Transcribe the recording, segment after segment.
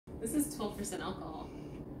12% alcohol.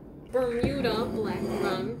 Bermuda black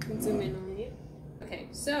rum. Zoom in on it. Okay,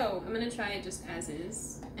 so I'm gonna try it just as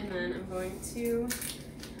is, and then I'm going to.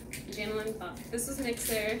 Janelyn thought this was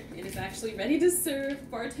mixer. It is actually ready to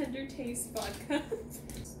serve. Bartender taste vodka.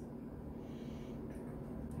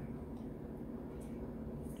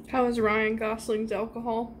 How is Ryan Gosling's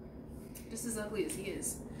alcohol? Just as ugly as he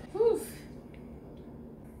is. Whew.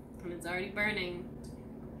 And it's already burning.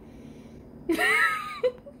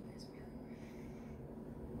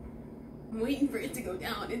 I'm waiting for it to go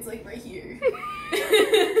down. It's like right here.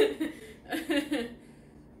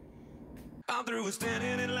 I'm through with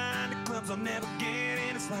standing in line to clubs I'll never get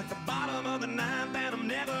in. It's like the bottom of the ninth and I'm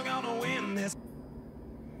never gonna win this.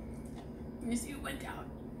 You see it went down.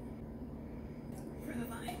 For the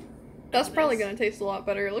line. That's probably gonna taste a lot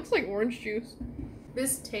better. It looks like orange juice.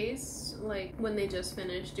 This tastes like when they just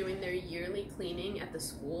finished doing their yearly cleaning at the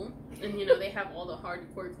school. And you know, they have all the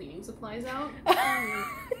hardcore cleaning supplies out.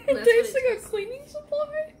 It tastes like a cleaning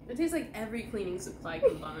supply? It tastes like every cleaning supply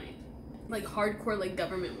combined. Like hardcore, like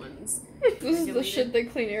government ones. This is the shit they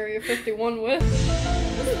clean Area 51 with.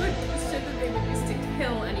 This is like the shit that they would use to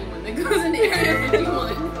kill anyone that goes into Area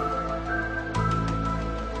 51.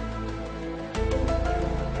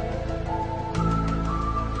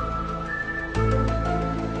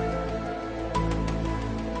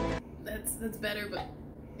 That's better, but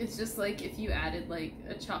it's just like if you added like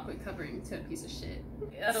a chocolate covering to a piece of shit.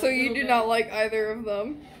 So you do not like either of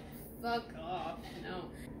them? Fuck off. No.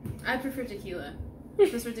 I prefer tequila.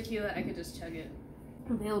 If this were tequila, I could just chug it.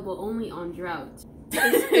 Available only on drought.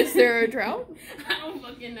 Is there a drought? I don't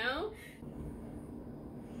fucking know.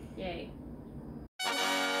 Yay.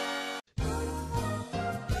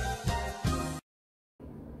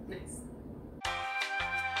 Nice.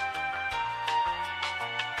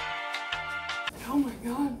 Oh my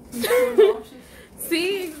god.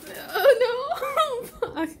 See? Oh no!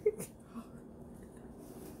 Fuck.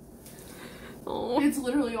 Oh. It's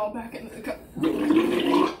literally all back in the cup.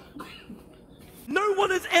 No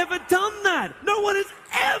one has ever done that! No one has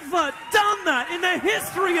ever done that in the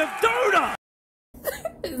history of Dota!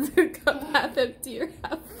 Is their cup half empty or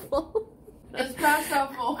half full? It's past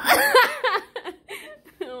half full.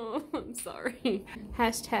 Oh, I'm sorry.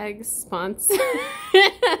 Hashtag sponsor.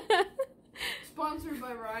 Sponsored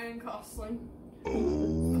by Ryan Gosling.